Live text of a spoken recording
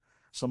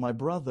So my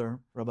brother,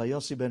 Rabbi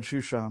Yossi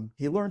Bensoussan,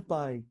 he learned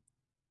by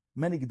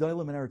many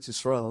Gedolim in Eretz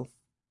Yisrael.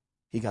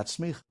 He got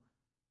smicha.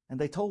 And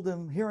they told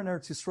him, here in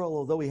Eretz Yisrael,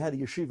 although he had a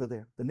yeshiva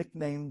there, the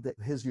nickname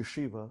that his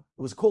yeshiva,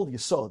 it was called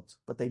Yesod,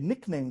 but they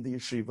nicknamed the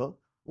yeshiva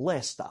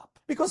Last Stop,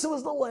 because it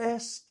was the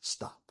last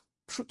stop.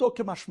 Pshuto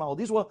k'mashmao.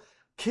 These were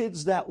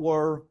kids that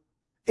were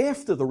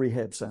after the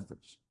rehab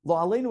centers. Lo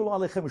aleinu lo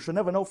alechem, we should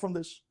never know from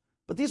this.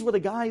 But these were the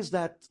guys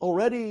that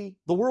already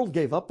the world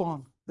gave up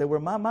on. They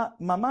were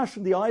mamash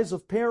in the eyes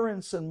of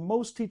parents and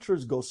most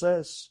teachers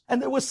goses. And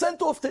they were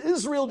sent off to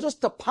Israel just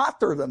to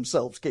patter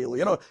themselves,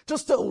 Kayla.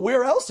 Just to,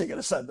 where else are you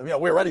going to send them?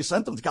 We already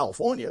sent them to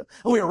California.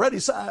 And we already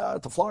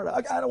sent to Florida.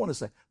 I don't want to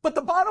say. But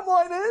the bottom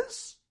line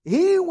is,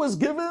 he was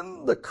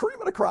given the cream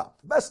of the crop,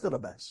 best of the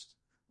best.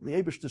 The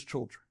Eibishter's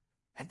children.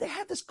 And they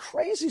had this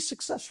crazy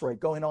success rate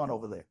going on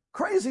over there.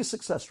 Crazy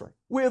success rate.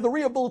 Where the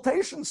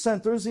rehabilitation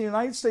centers in the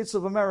United States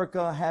of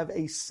America have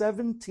a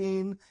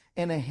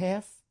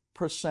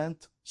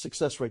 17.5%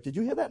 success rate. Did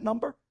you hear that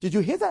number? Did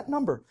you hear that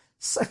number?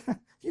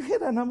 You hear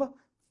that number?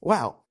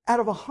 Wow. Out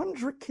of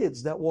 100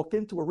 kids that walk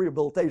into a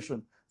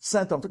rehabilitation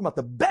center, I'm talking about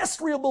the best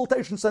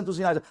rehabilitation centers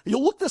in the United States.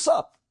 You'll look this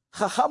up.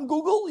 Chacham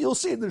Google, you'll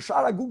see it. The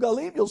Shara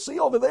Gugalim, you'll see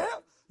over there.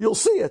 You'll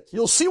see it.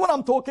 You'll see what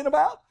I'm talking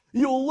about.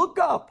 You'll look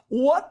up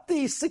what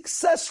the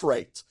success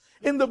rate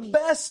in the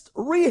best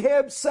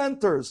rehab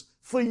centers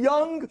for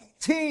young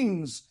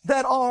teens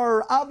that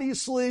are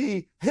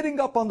obviously hitting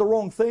up on the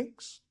wrong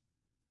things.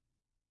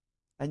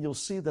 And you'll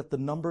see that the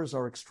numbers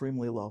are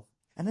extremely low.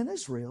 And in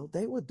Israel,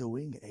 they were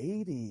doing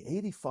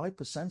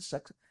 85%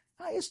 sex.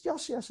 I asked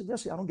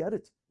Yossi, I don't get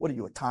it. What are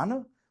you, a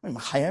Tana?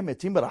 What are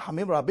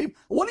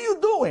you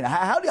doing?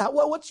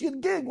 What's your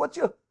gig?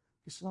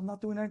 He said, I'm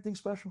not doing anything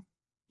special.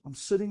 I'm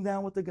sitting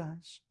down with the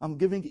guys. I'm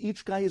giving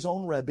each guy his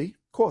own Rebbe,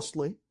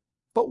 costly,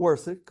 but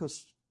worth it,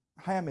 because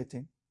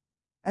Hayametim.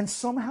 And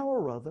somehow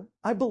or other,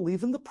 I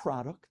believe in the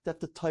product that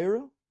the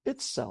Torah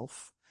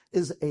itself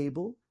is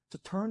able to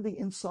turn the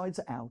insides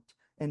out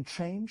and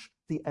change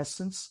the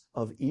essence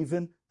of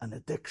even an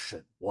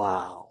addiction.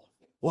 Wow.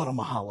 What a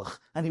mahalach.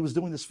 And he was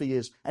doing this for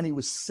years, and he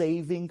was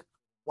saving,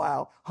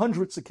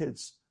 hundreds of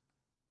kids.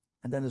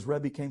 And then his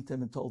Rebbe came to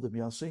him and told him,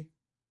 Yossi,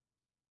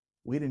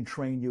 we didn't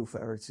train you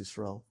for Eretz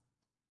Yisrael.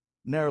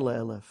 Ner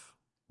le'elef.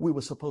 We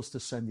were supposed to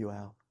send you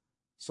out.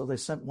 So they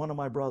sent one of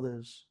my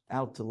brothers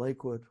out to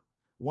Lakewood,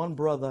 one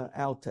brother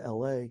out to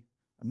LA,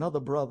 another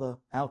brother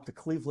out to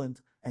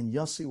Cleveland, and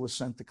Yossi was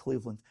sent to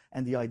Cleveland.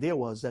 And the idea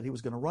was that he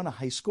was going to run a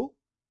high school,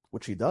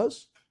 which he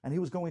does, and he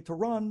was going to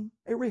run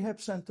a rehab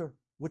center,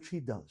 which he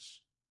does.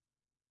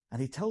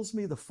 And he tells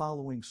me the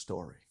following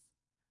story.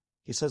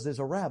 He says there's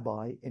a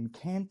rabbi in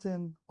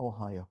Canton,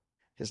 Ohio.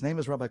 His name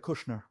is Rabbi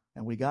Kushner,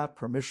 and we got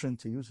permission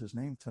to use his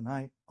name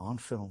tonight on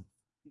film.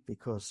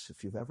 Because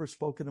if you've ever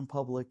spoken in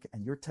public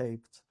and you're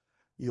taped,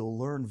 you'll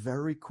learn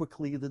very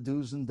quickly the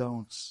do's and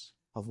don'ts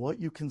of what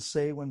you can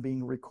say when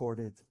being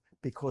recorded.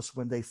 Because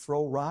when they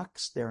throw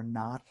rocks, they're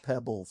not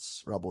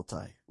pebbles,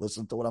 Rabotai.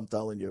 Listen to what I'm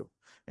telling you.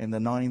 In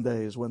the 9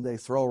 days, when they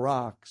throw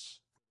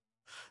rocks,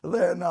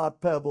 they're not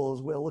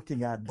pebbles. We're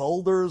looking at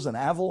boulders and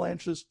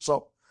avalanches.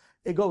 So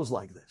it goes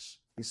like this.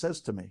 He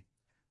says to me,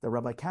 that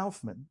Rabbi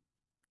Kaufman,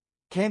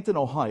 Canton,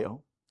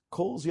 Ohio,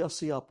 calls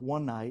Yossi up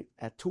one night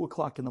at 2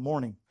 o'clock in the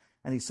morning.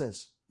 And he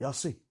says,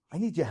 Yossi, I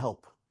need your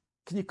help.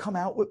 Can you come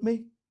out with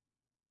me?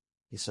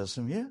 He says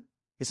to him, yeah.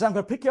 He said, I'm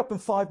going to pick you up in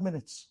 5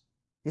 minutes.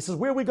 He says,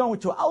 where are we going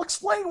to? I'll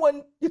explain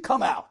when you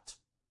come out.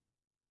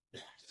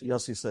 So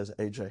Yossi says,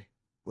 AJ,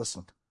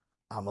 listen,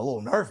 I'm a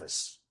little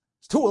nervous.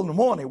 It's 2 in the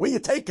morning. Where are you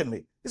taking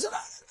me? He said,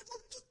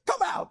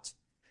 come out.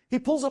 He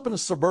pulls up in a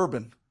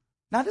Suburban.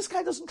 Now, this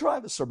guy doesn't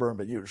drive a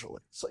Suburban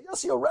usually. So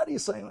Yossi already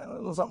is saying,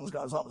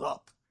 something's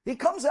up. He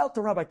comes out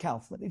to Rabbi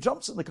Kaufman. He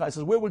jumps in the car. He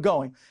says, where are we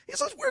going? He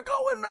says, we're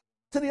going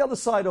to the other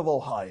side of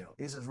Ohio.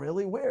 He says,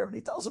 really? Where? And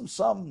he tells him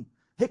some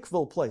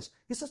Hickville place.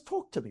 He says,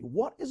 talk to me.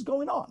 What is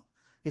going on?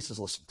 He says,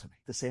 listen to me.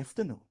 This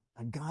afternoon,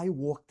 a guy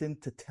walked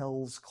into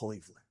Tells,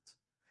 Cleveland,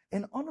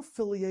 an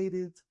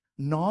unaffiliated,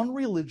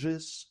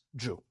 non-religious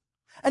Jew.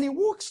 And he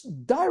walks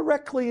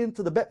directly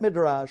into the Bet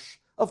Midrash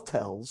of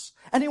Tells,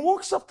 and he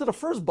walks up to the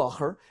first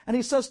bacher, and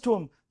he says to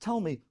him,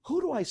 tell me,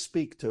 who do I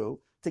speak to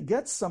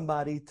get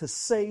somebody to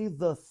say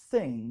the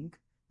thing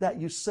that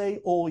you say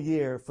all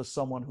year for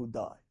someone who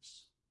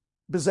dies?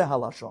 B'zeh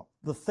halashon,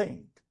 the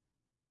thing.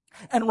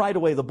 And right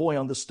away the boy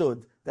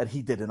understood that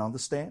he didn't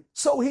understand.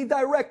 So he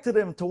directed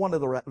him to one of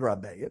the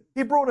Rabbeim.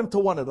 He brought him to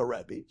one of the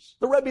Rebbes.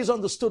 The Rebbes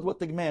understood what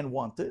the man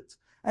wanted.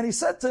 And he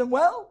said to him,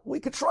 well, we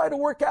could try to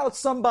work out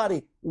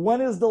somebody. When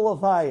is the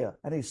Levaya?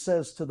 And he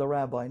says to the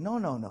rabbi,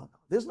 no.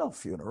 There's no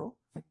funeral.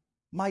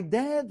 My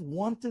dad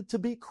wanted to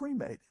be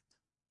cremated.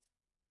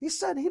 He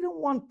said he didn't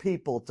want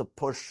people to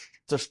push,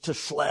 to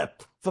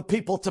schlep, for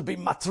people to be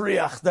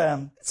matriach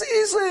them. It's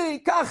easy,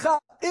 kacha,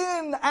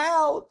 in,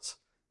 out,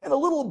 in a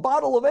little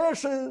bottle of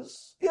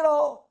ashes,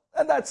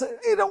 and that's it.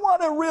 He didn't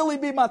want to really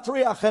be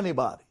matriach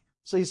anybody.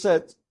 So he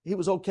said he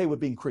was okay with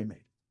being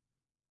cremated.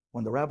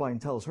 When the rabbi in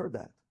Tells heard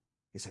that,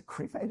 he said,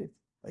 cremated?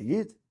 A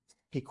yid?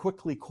 He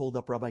quickly called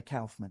up Rabbi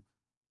Kaufman,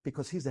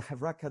 because he's a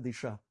Hevra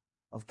Kadisha.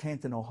 of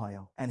Canton,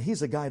 Ohio. And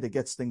he's a guy that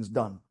gets things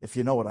done, if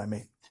you know what I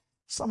mean.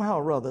 Somehow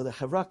or other, the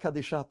Chevra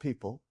Kadisha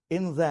people,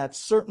 in that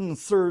certain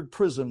third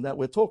prism that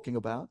we're talking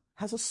about,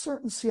 has a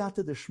certain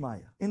siyata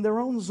d'shmaya in their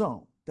own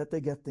zone that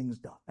they get things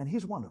done. And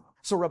he's one of them.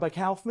 So Rabbi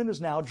Kaufman is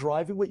now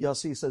driving with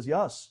Yossi. He says,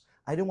 Yos,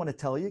 I didn't want to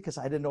tell you because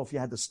I didn't know if you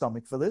had the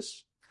stomach for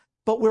this.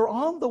 But we're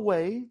on the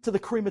way to the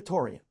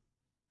crematorium.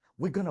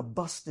 We're going to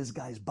bust this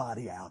guy's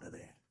body out of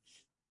there.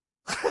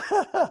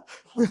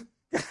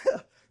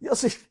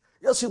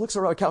 Yossi looks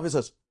at Rabbi Kaufman and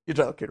says, you're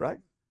joking, right?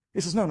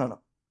 He says, no.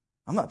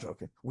 I'm not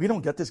joking. We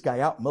don't get this guy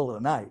out in the middle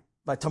of the night.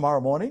 By tomorrow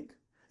morning,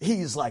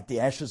 he's like the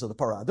ashes of the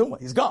paraduma.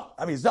 He's gone.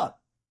 He's done.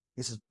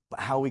 He says, but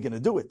how are we going to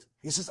do it?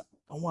 He says,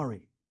 don't worry.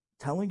 I'm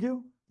telling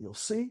you, you'll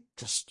see.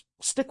 Just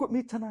stick with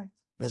me tonight.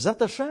 Bezat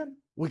Hashem,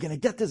 we're going to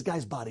get this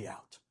guy's body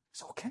out. He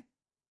says, okay.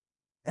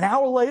 An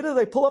hour later,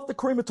 they pull up the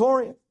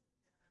crematorium.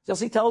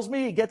 Just he tells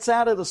me he gets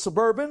out of the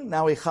Suburban.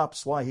 Now he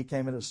hops why he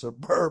came in a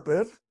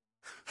Suburban.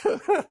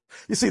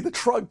 You see, the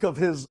trunk of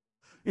his,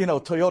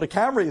 Toyota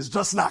Camry is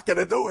just not going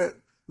to do it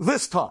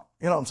this time.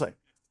 You know what I'm saying?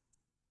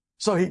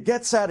 So he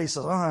gets out, he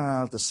says,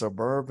 the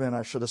Suburban,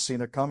 I should have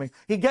seen it coming.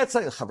 He gets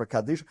out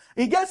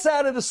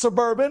of the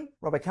Suburban.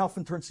 Rabbi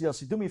Kaufman turns to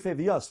Yossi, do me a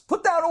favor, Yossi,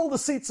 put down all the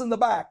seats in the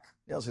back.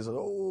 Yossi says,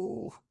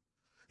 oh.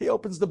 He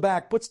opens the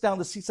back, puts down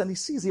the seats, and he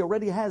sees he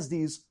already has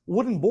these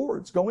wooden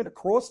boards going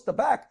across the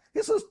back.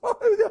 He says,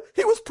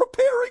 he was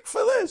preparing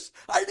for this.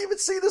 I didn't even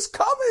see this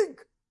coming.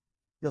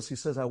 Yossi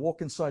says, I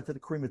walk inside to the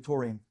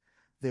crematorium.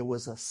 There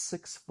was a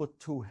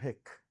 6'2"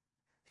 hick.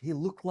 He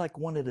looked like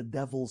one of the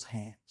devil's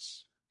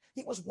hands.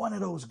 He was one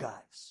of those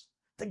guys.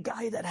 The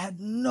guy that had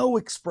no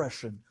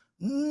expression,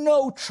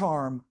 no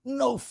charm,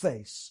 no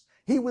face.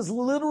 He was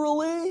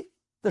literally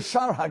the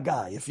Shar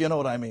guy, if you know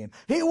what I mean.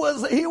 He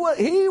was, I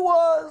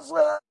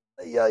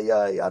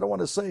don't want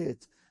to say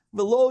it.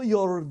 Velo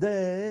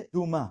yorde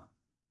duma.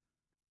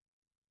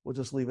 We'll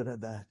just leave it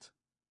at that.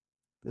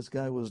 This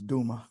guy was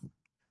Duma,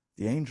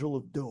 the angel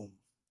of doom.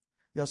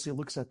 Yossi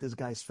looks at this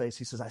guy's face.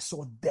 He says, I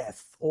saw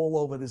death all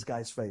over this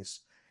guy's face.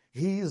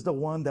 He's the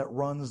one that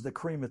runs the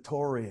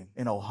crematorium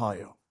in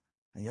Ohio.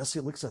 And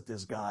Yossi looks at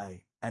this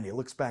guy, and he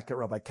looks back at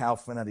Rabbi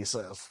Kaufman, and he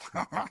says,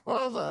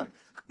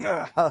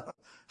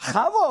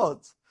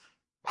 Chavod,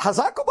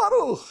 Hazaku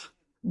Baruch,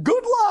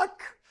 good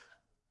luck.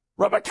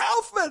 Rabbi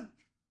Kaufman,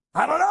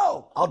 I don't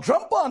know. I'll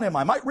jump on him.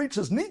 I might reach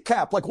his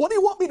kneecap. Like, what do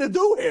you want me to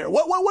do here?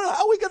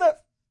 How are we going to?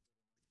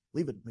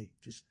 Leave it to me.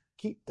 Just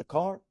keep the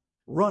car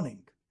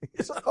running.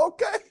 He said,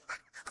 okay,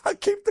 I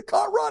keep the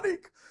car running.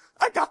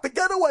 I got the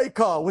getaway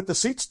car with the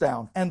seats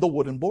down and the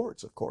wooden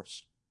boards, of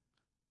course.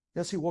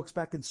 Yes, he walks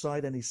back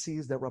inside and he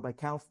sees that Rabbi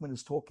Kaufman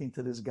is talking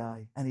to this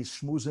guy and he's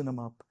schmoozing him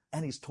up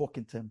and he's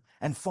talking to him.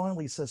 And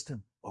finally he says to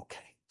him,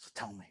 okay, so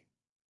tell me,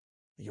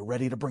 are you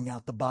ready to bring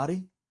out the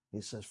body?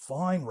 He says,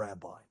 fine,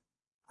 Rabbi.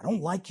 I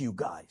don't like you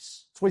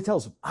guys. That's what he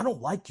tells him. I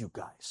don't like you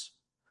guys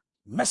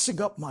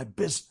messing up my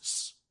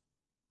business,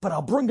 but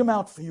I'll bring him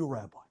out for you,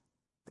 Rabbi.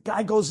 The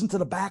guy goes into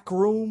the back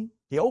room.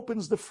 He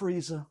opens the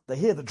freezer. They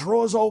hear the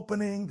drawers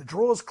opening, the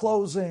drawers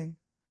closing.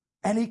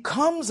 And he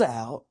comes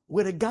out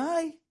with a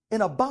guy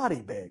in a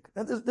body bag.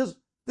 And there's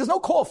no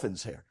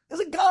coffins here.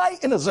 There's a guy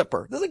in a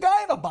zipper. There's a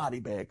guy in a body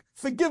bag.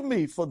 Forgive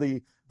me for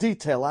the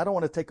detail. I don't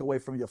want to take away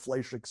from your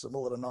fleishiks in the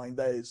middle of the 9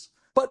 days.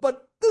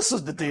 But this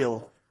is the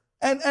deal.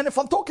 And if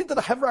I'm talking to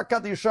the Hevra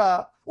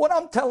Kadisha, what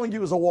I'm telling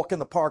you is a walk in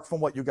the park from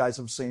what you guys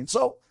have seen.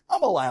 So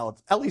I'm allowed,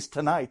 at least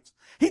tonight.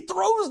 He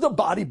throws the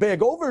body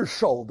bag over his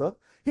shoulder.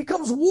 He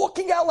comes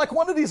walking out like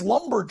one of these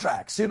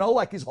lumberjacks,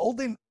 like he's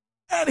holding,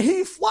 and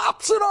he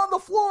flops it on the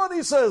floor and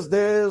he says,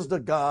 there's the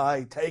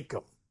guy, take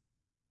him.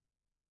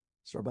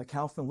 So Rabbi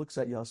Kaufman looks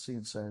at Yossi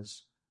and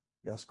says,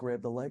 Yos,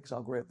 grab the legs,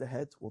 I'll grab the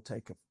head, we'll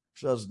take him.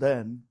 Just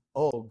then,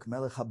 Og,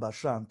 Melech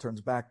HaBashan,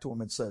 turns back to him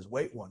and says,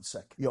 wait 1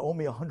 second, you owe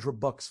me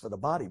 $100 for the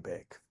body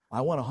bag.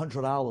 I want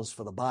 $100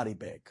 for the body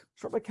bag.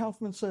 So Rabbi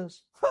Kaufman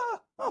says,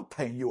 I'm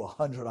paying you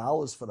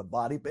 $100 for the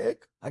body bag.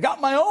 I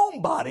got my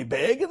own body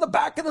bag in the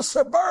back of the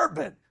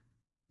Suburban.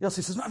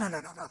 Yossi says, no,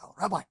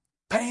 Rabbi,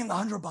 pay him the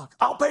 $100.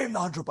 I'll pay him the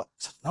 $100. He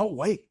says, no,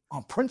 wait,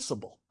 on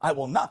principle. I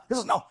will not. He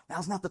says, no,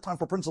 now's not the time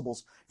for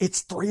principles.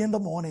 It's 3 a.m.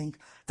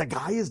 The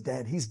guy is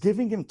dead. He's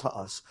giving him to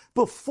us.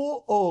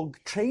 Before Og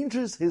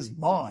changes his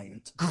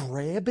mind,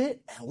 grab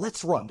it and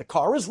let's run. The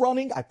car is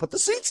running. I put the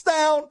seats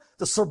down.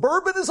 The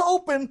Suburban is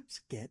open.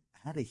 Let's get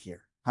out of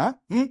here. Huh?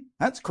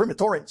 That's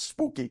crematorium.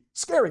 Spooky.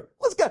 Scary.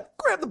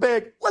 Grab the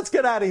bag. Let's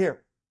get out of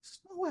here. He says,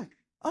 no way.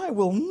 I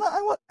will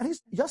not. And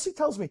Yossi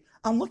tells me,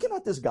 I'm looking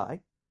at this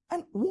guy,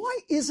 and why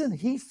isn't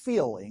he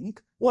feeling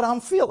what I'm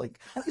feeling?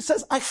 And he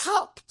says, I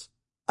hopped.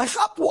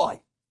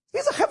 Why?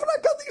 He's a Hevra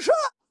Kadisha.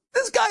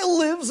 This guy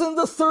lives in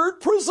the third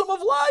prism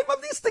of life.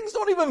 These things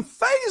don't even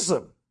faze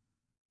him.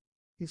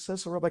 He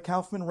says, so Rabbi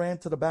Kaufman ran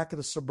to the back of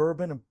the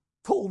Suburban and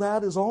pulled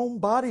out his own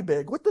body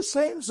bag with the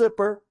same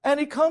zipper, and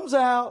he comes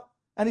out.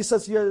 And he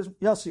says,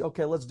 Yossi,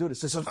 okay, let's do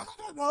this. He says,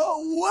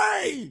 no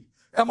way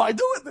am I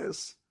doing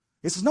this.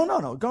 He says,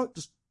 no, go,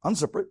 just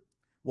unzip it.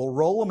 We'll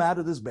roll him out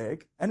of this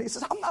bag. And he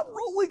says, I'm not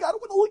rolling. I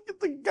don't want to look at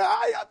the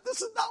guy.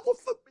 This is not what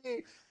for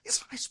me. He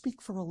said, I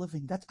speak for a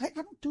living. I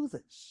don't do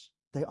this.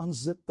 They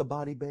unzipped the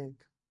body bag.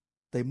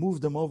 They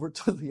moved him over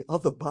to the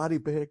other body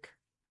bag.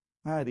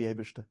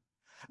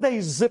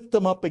 They zipped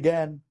him up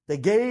again. They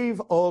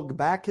gave Og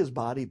back his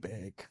body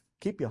bag.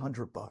 Keep your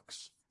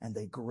 $100. And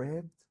they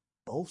grabbed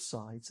both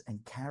sides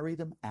and carried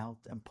him out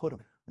and put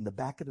him in the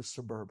back of the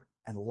Suburban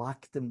and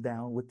locked him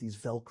down with these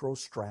Velcro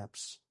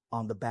straps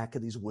on the back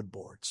of these wood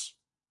boards.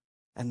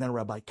 And then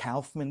Rabbi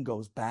Kaufman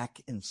goes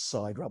back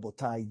inside.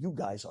 Rabotai, you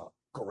guys are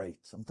great.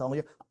 I'm telling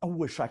you, I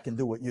wish I can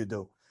do what you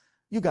do.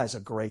 You guys are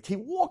great. He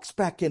walks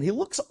back in. He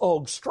looks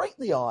Og straight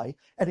in the eye,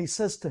 and he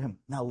says to him,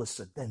 now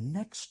listen, the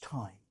next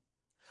time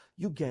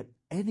you get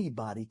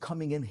anybody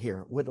coming in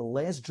here with a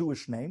last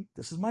Jewish name,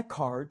 this is my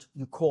card,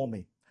 you call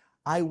me.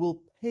 I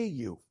will pay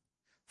you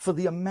for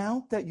the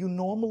amount that you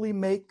normally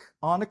make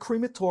on a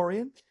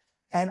crematorium,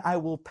 and I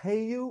will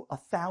pay you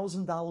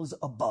 $1,000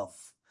 above.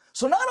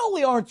 So not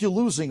only aren't you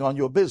losing on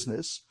your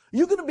business,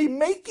 you're going to be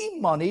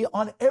making money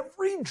on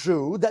every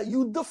Jew that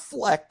you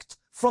deflect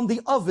from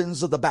the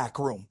ovens of the back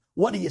room.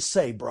 What do you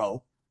say,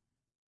 bro?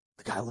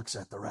 The guy looks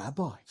at the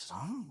rabbi. He says,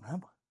 oh,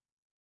 rabbi.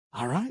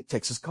 All right,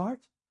 takes his card.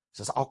 He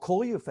says, I'll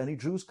call you if any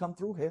Jews come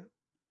through here.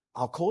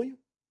 I'll call you.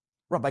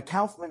 Rabbi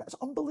Kaufman, it's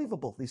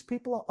unbelievable. These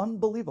people are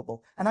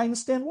unbelievable. And I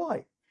understand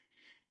why.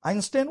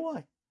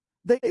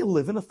 They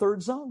live in a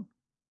third zone.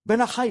 Ben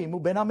Achayim u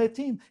ben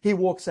Ametim. He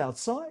walks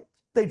outside.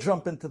 They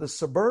jump into the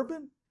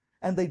Suburban,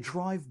 and they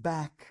drive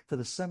back to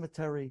the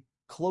cemetery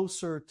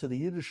closer to the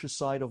Yiddish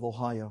side of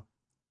Ohio.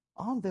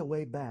 On their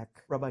way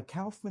back, Rabbi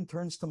Kaufman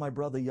turns to my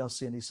brother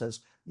Yossi and he says,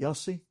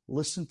 Yossi,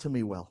 listen to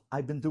me well.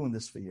 I've been doing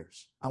this for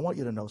years. I want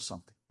you to know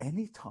something.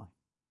 Anytime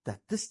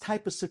that this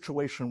type of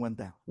situation went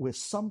down, where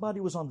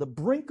somebody was on the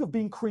brink of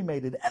being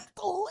cremated, and at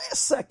the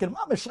last second,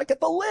 mamish, like at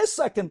the last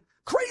second,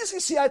 crazy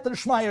Siyata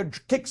Shmaya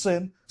kicks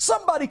in,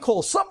 somebody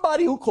calls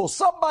somebody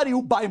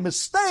who by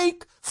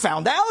mistake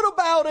found out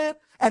about it,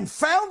 and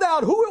found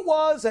out who it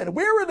was and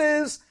where it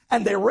is,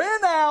 and they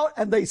ran out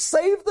and they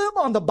saved them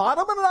on the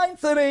bottom of the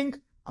ninth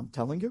inning. I'm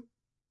telling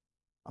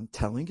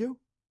you,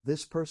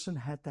 this person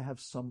had to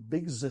have some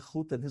big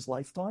zichut in his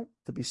lifetime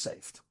to be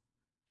saved.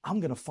 I'm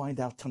going to find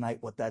out tonight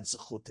what that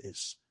zichut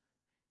is.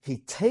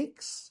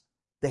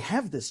 They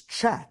have this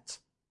chat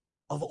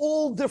of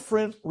all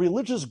different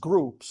religious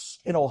groups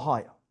in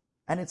Ohio,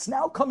 and it's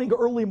now coming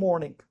early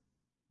morning.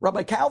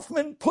 Rabbi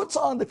Kaufman puts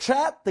on the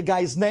chat the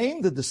guy's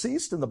name, the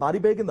deceased, and the body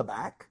bag in the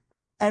back,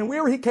 and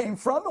where he came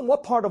from and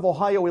what part of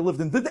Ohio he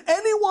lived in. Did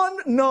anyone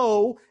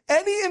know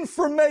any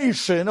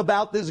information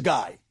about this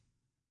guy?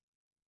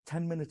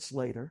 10 minutes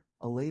later,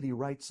 a lady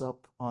writes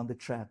up on the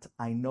chat,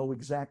 I know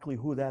exactly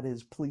who that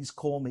is. Please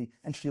call me.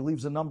 And she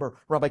leaves a number.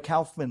 Rabbi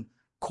Kaufman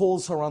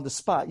calls her on the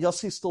spot.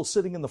 Yossi's still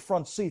sitting in the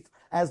front seat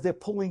as they're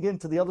pulling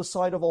into the other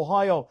side of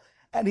Ohio.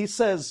 And he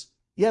says,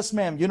 yes,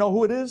 ma'am, you know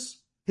who it is?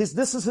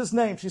 This is his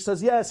name. She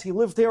says, yes, he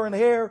lived here and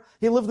here.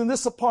 He lived in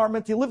this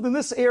apartment. He lived in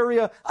this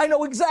area. I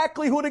know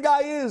exactly who the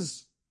guy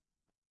is.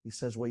 He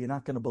says, well, you're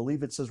not going to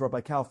believe it, says Rabbi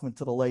Kaufman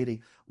to the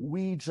lady.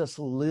 We just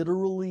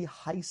literally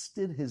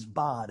heisted his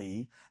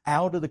body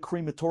out of the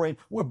crematorium.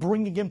 We're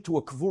bringing him to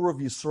a Kvur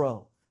of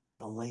Yisrael.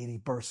 The lady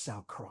bursts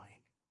out crying.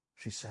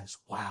 She says,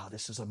 wow,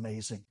 this is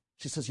amazing.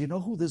 She says, you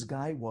know who this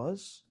guy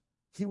was?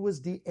 He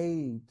was the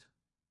aide.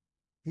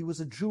 He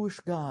was a Jewish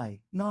guy,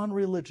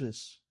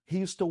 non-religious. He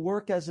used to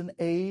work as an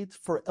aide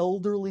for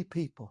elderly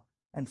people.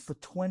 And for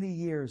 20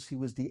 years, he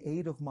was the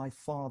aide of my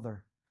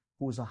father,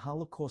 who was a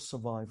Holocaust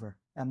survivor.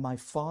 And my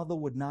father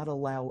would not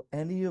allow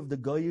any of the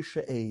Goyish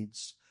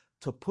aides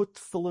to put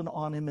tefillin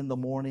on him in the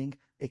morning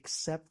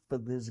except for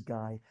this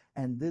guy.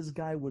 And this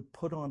guy would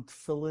put on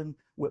tefillin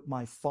with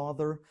my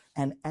father.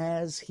 And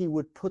as he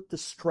would put the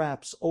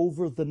straps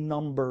over the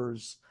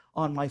numbers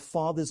on my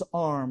father's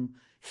arm,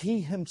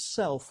 he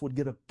himself would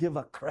give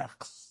a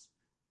krach.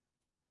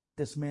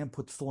 This man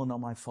put tefillin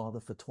on my father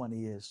for 20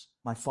 years.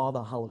 My father,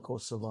 a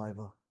Holocaust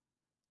survivor.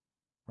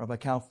 Rabbi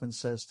Kaufman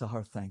says to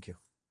her, thank you.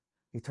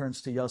 He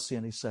turns to Yossi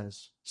and he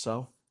says,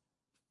 so,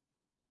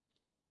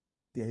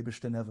 the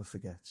Eibishter never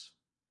forgets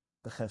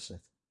the chesed,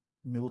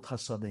 milut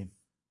chasadim,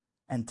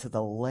 and to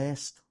the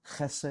last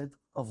chesed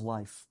of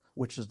life,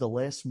 which is the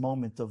last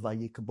moment of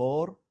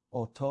vayikbor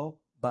oto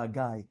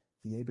bagai.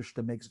 The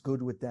Eibishter makes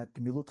good with that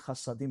milut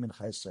chasadim and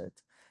chesed.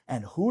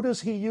 And who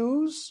does he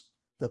use?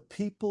 The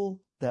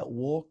people that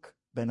walk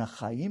ben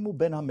achayim u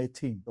ben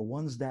hametim, the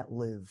ones that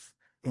live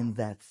in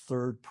that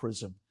third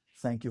prison.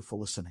 Thank you for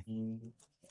listening.